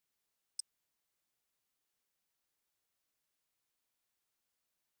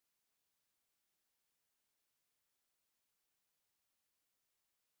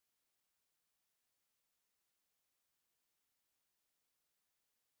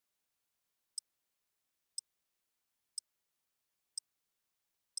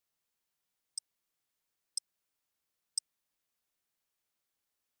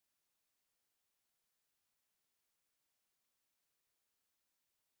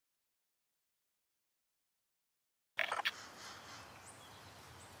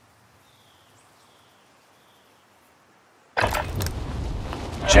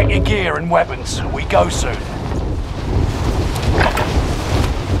Check your gear and weapons. We go soon.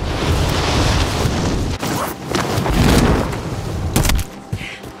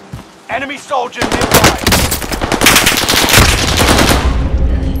 Enemy soldier nearby.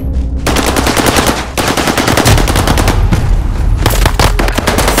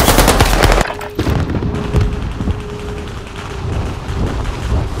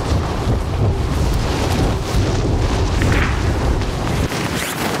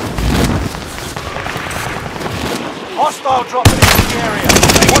 Hostile dropping into the area.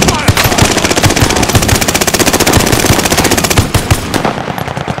 Watch fire!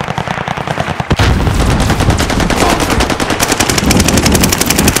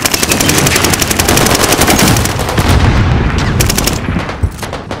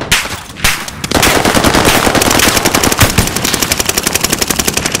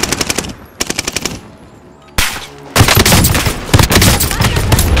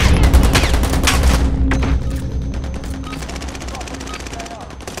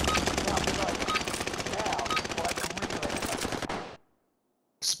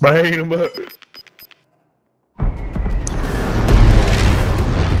 Bang him up.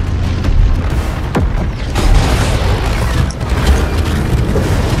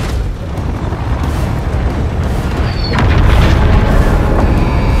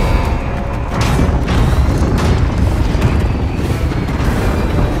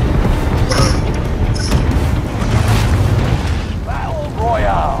 Battle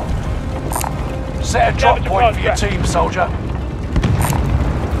Royale. Set a drop point for your team, soldier.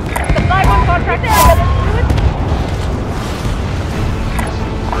 Supply one contract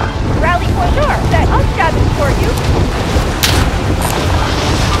Rally point. Sure, I'll stab it for you.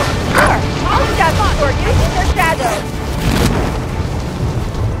 Sure, I'll stab it for you. In their shadow.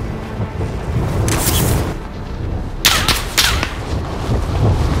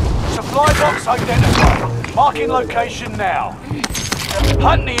 Supply box identified. Marking location now.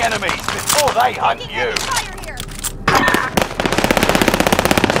 Hunt the enemies before they hunt you.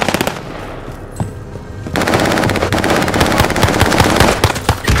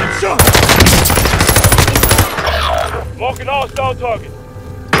 Marking hostile target.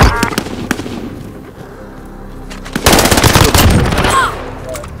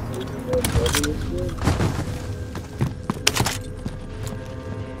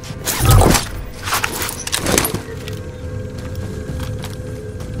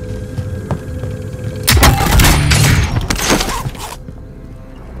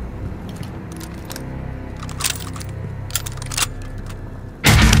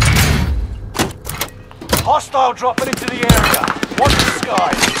 Hostile dropping into the area. Watch the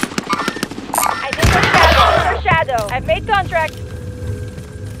skies. I'm in their shadow. In their shadow. I've made contact.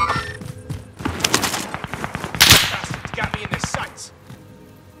 Bastards got me in their sights.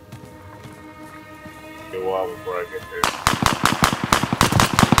 Get a while before I get there.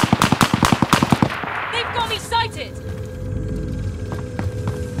 They've got me sighted!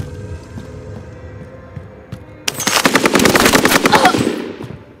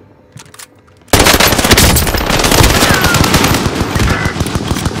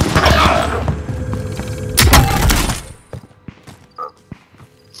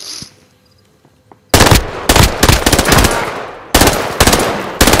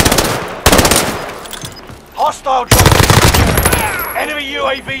 Hostile dropping. Enemy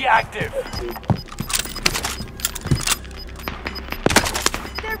UAV active.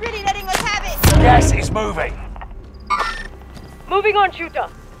 They're really letting us have it. Gas is moving. Moving on, shooter.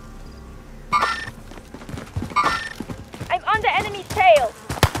 I'm on the enemy's tail.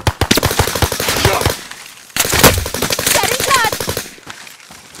 Get in touch.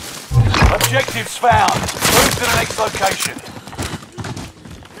 Objectives found. Move to the next location.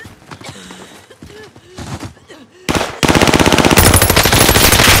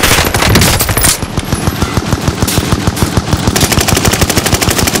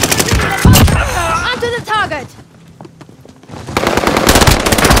 Onto the target!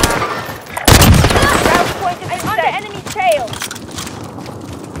 Round point is on the enemy's tail.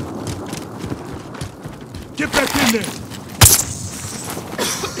 Get back in there!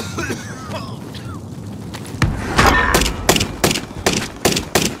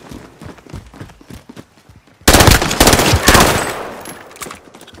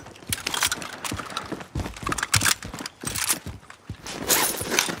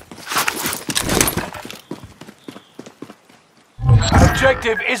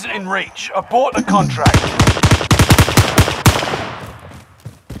 Objective isn't in reach. Abort the contract.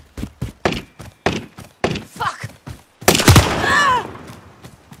 Fuck!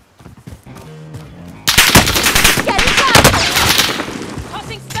 Get inside!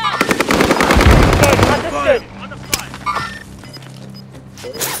 Tossing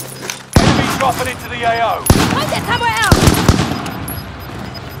Enemy dropping into the AO. Point it somewhere else!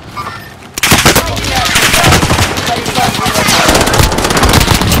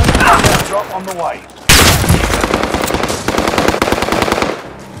 Drop on the way.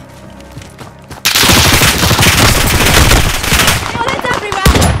 Bullets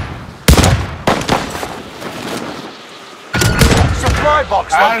everywhere! Supply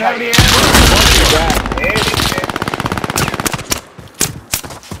box I don't have any located. ammo.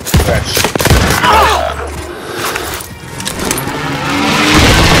 That shit.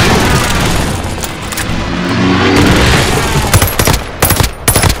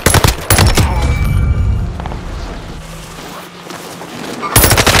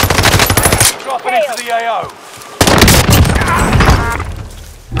 Dropping into the AO.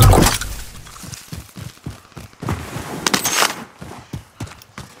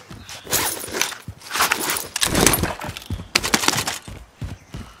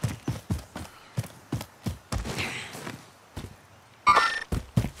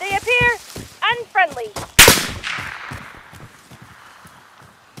 They appear unfriendly.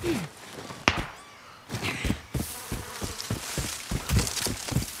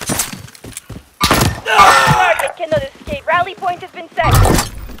 Target cannot escape. Rally point has been set.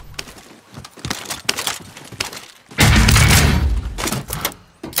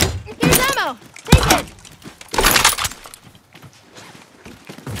 Here's ammo! Take it!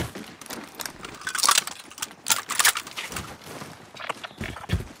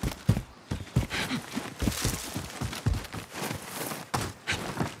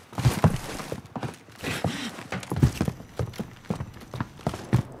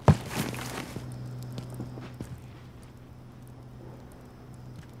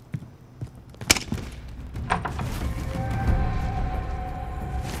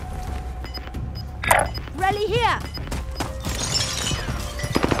 Rally here!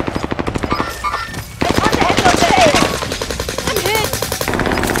 I'm on the end of the tail. I'm hit!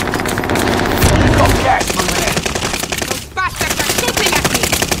 Got gas moving in. Those bastards are shooting at me!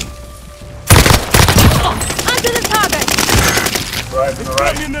 Onto the target! Right to the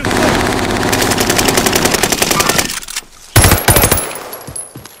right. In this way.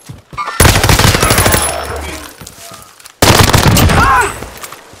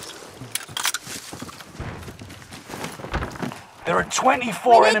 There are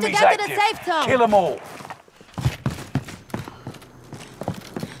 24 We need to enemies get to the active. safe zone. Kill them all.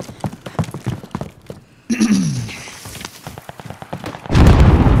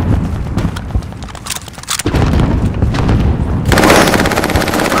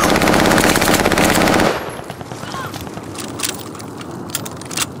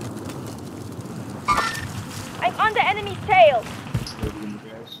 I'm on the enemy's tail.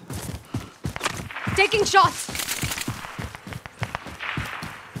 Taking shots!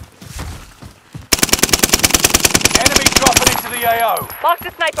 Enemy dropping into the AO. Mark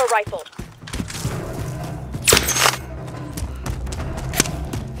the sniper rifle.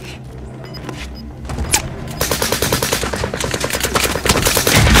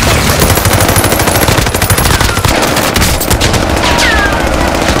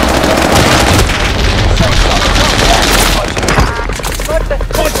 Mark the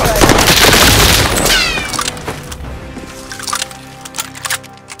sniper rifle.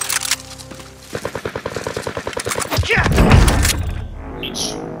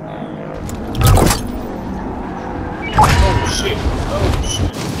 Bitch. Oh shit. Oh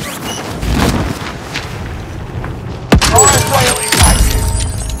shit. Fire sale is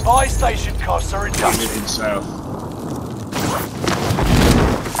active. Buy station costs are adjusted. Living south.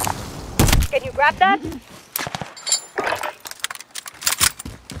 Can you grab that?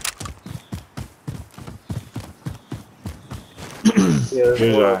 Here's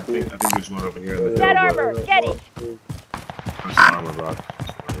I think there's one over here. In the That armor. Get it. That's the armor box.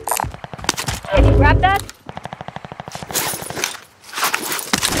 Can you grab that?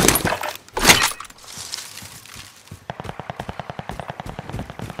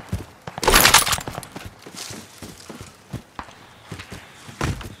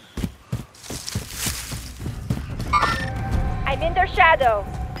 I'm in their shadow.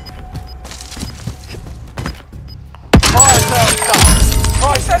 Fire sale done.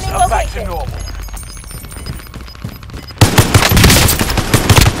 Prices Confirming are back to location. normal.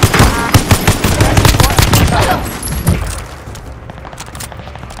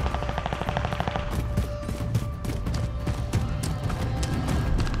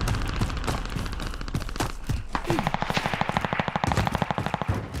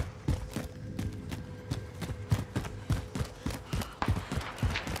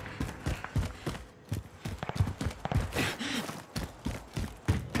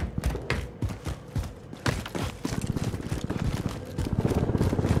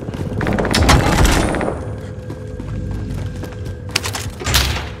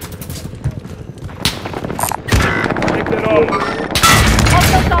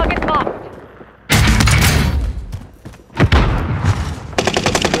 Hostile target marked.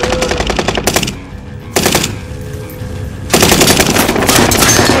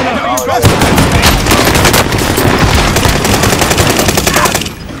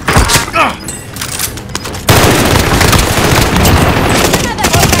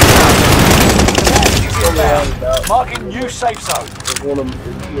 Marking new safe zone.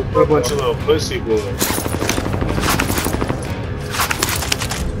 A bunch of little pussy boys.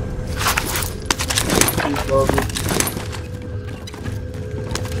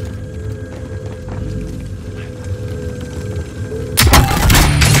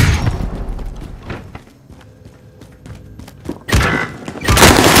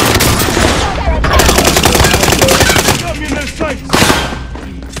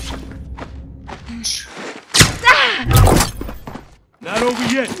 Not over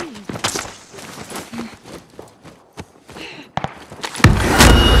yet.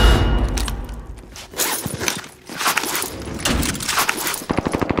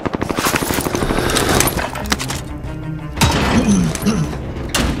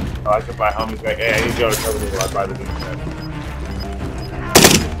 I can buy homies like, hey, I need y'all to cover me while I buy the new set.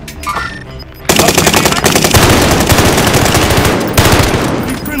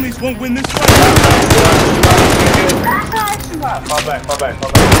 These friendlies won't win this fight. Fall back.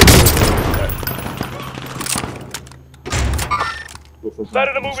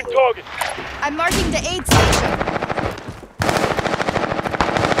 Sighted a moving target. I'm marking the aid station.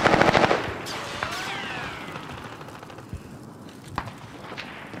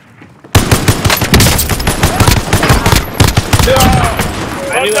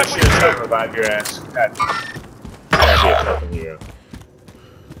 I knew that shit was trying to revive your ass. That'd be a fucking hero.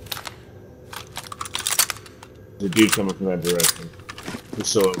 There's a dude coming from that direction. He's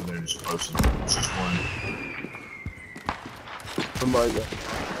still over there just posting. It's just one. Oh my god.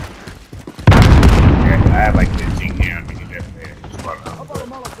 Yeah, I have like 15 here. I think you definitely just brought it on.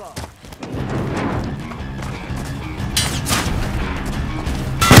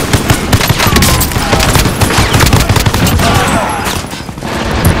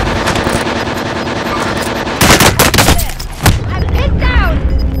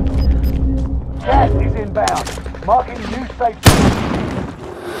 Gas is inbound. Marking new safe zone.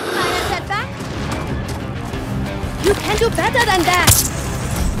 Minor setback? You can do better than that!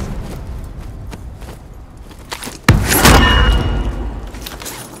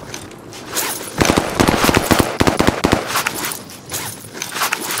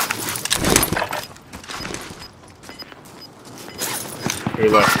 Here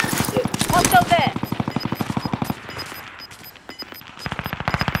left. Hostile there.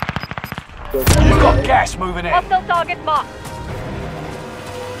 You've got gas moving in. Hostile target marked.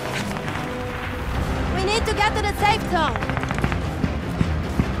 We need to get to the safe zone.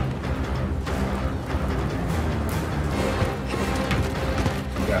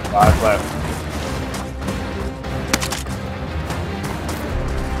 We got 5 left.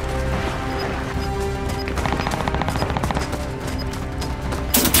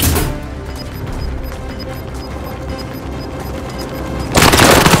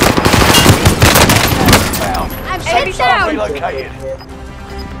 I'm Safe hit zone down! relocated.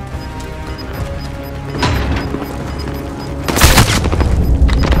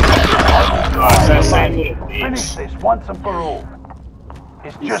 Oh, it's that same little Finish bitch. this once and for all.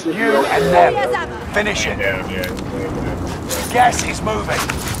 It's just you and them. Finish it. Down, yeah. Gas is moving.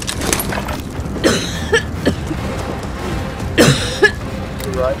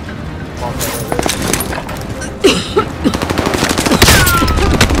 Right.